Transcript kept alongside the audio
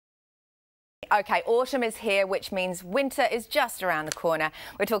Okay, autumn is here, which means winter is just around the corner.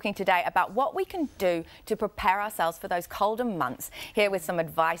 We're talking today about what we can do to prepare ourselves for those colder months. Here with some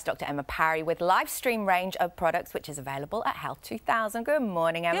advice, Dr. Emma Parry with Lifestream range of products, which is available at Health 2000. Good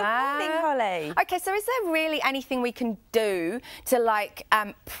morning, Emma. Good morning, Holly. Okay, so is there really anything we can do to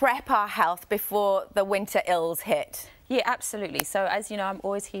prep our health before the winter ills hit? Yeah, absolutely. So as you know, I'm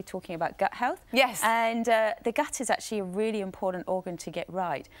always here talking about gut health. Yes. And the gut is actually a really important organ to get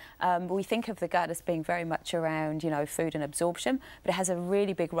right. We think of the gut as being very much around, food and absorption, but it has a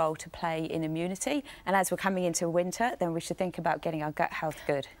really big role to play in immunity. And as we're coming into winter, then we should think about getting our gut health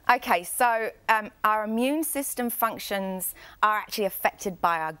good. Okay, so our immune system functions are actually affected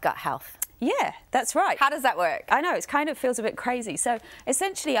by our gut health. Yeah, that's right. How does that work? I know, it feels a bit crazy. So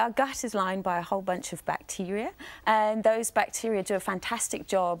essentially our gut is lined by a whole bunch of bacteria, and those bacteria do a fantastic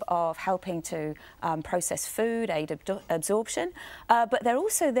job of helping to process food, aid absorption, but they're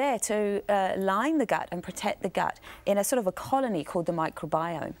also there to line the gut and protect the gut in a sort of a colony called the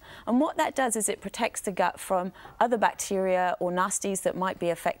microbiome. And what that does is it protects the gut from other bacteria or nasties that might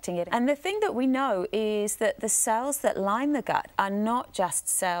be affecting it. And the thing that we know is that the cells that line the gut are not just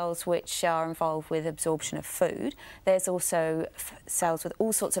cells which are involved with absorption of food. There's also cells with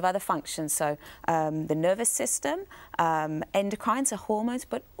all sorts of other functions, so the nervous system, endocrines, so hormones,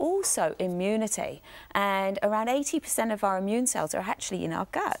 but also immunity. And around 80% of our immune cells are actually in our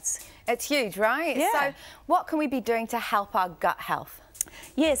guts. It's huge, right? Yeah. So what can we be doing to help our gut health?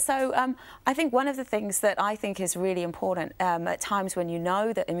 Yeah, so I think one of the things that I think is really important at times when you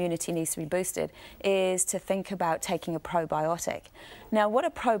know that immunity needs to be boosted is to think about taking a probiotic. Now, what a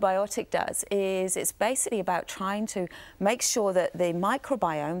probiotic does is it's basically about trying to make sure that the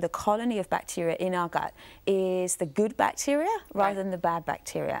microbiome, the colony of bacteria in our gut, is the good bacteria rather than the bad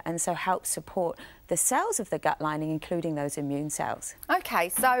bacteria, and so helps support the cells of the gut lining, including those immune cells. Okay,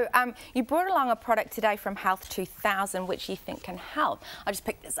 so you brought along a product today from Health 2000 which you think can help. I'll just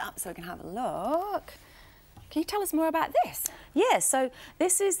pick this up so we can have a look. Can you tell us more about this? Yeah, so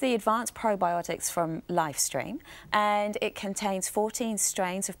this is the advanced probiotics from Lifestream, and it contains 14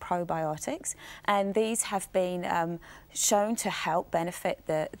 strains of probiotics, and these have been shown to help benefit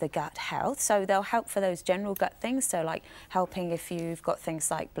the gut health. So they'll help for those general gut things, so like helping if you've got things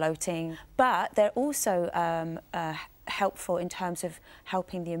like bloating, but they're also helpful in terms of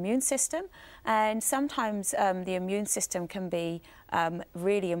helping the immune system, and sometimes the immune system can be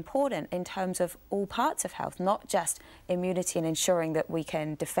really important in terms of all parts of health, not just immunity and ensuring that we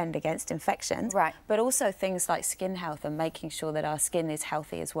can defend against infections, right, but also things like skin health and making sure that our skin is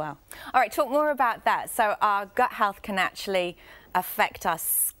healthy as well. All right, talk more about that. So our gut health can actually affect our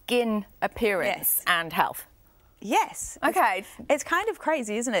skin appearance and health. Yes. Okay. It's kind of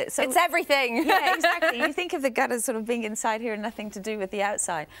crazy, isn't it? So it's everything. Yeah, exactly. You think of the gut as sort of being inside here and nothing to do with the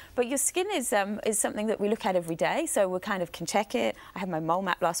outside. But your skin is something that we look at every day, so we kind of can check it. I had my mole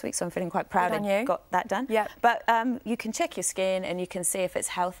map last week, so I'm feeling quite proud I got that done. Yeah. But you can check your skin and you can see if it's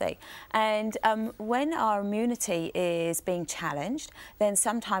healthy. And when our immunity is being challenged, then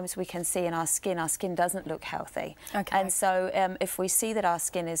sometimes we can see in our skin doesn't look healthy. Okay. And so if we see that our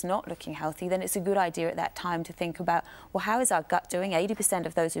skin is not looking healthy, then it's a good idea at that time to think about, well, how is our gut doing? 80%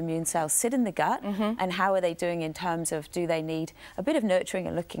 of those immune cells sit in the gut, and how are they doing in terms of, do they need a bit of nurturing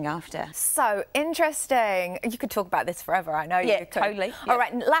and looking after? So interesting. You could talk about this forever, I know. Yeah, you could. totally. All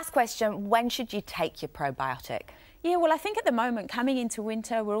right, last question. When should you take your probiotic? Yeah, well, I think at the moment, coming into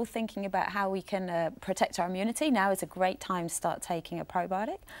winter, we're all thinking about how we can protect our immunity. Now is a great time to start taking a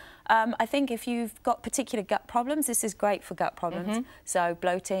probiotic. I think if you've got particular gut problems, this is great for gut problems. So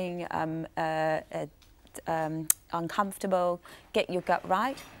bloating, uncomfortable, get your gut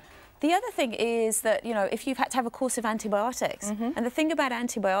right. The other thing is that, if you've had to have a course of antibiotics, and the thing about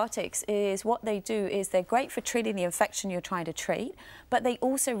antibiotics is what they do is they're great for treating the infection you're trying to treat, but they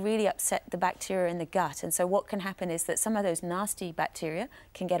also really upset the bacteria in the gut. And so what can happen is that some of those nasty bacteria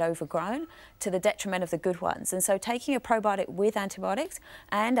can get overgrown to the detriment of the good ones. And so taking a probiotic with antibiotics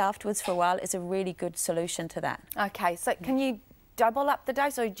and afterwards for a while is a really good solution to that. Okay, so can you double up the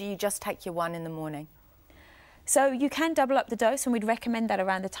dose, or do you just take your one in the morning? So you can double up the dose, and we'd recommend that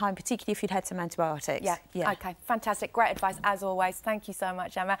around the time, particularly if you'd had some antibiotics. Yeah. Okay, fantastic. Great advice as always. Thank you so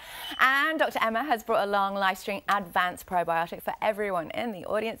much, Emma. And Dr. Emma has brought along Lifestream Advanced Probiotic for everyone in the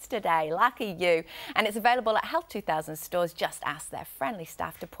audience today. Lucky you. And it's available at Health 2000 stores. Just ask their friendly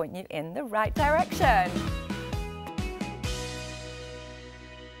staff to point you in the right direction.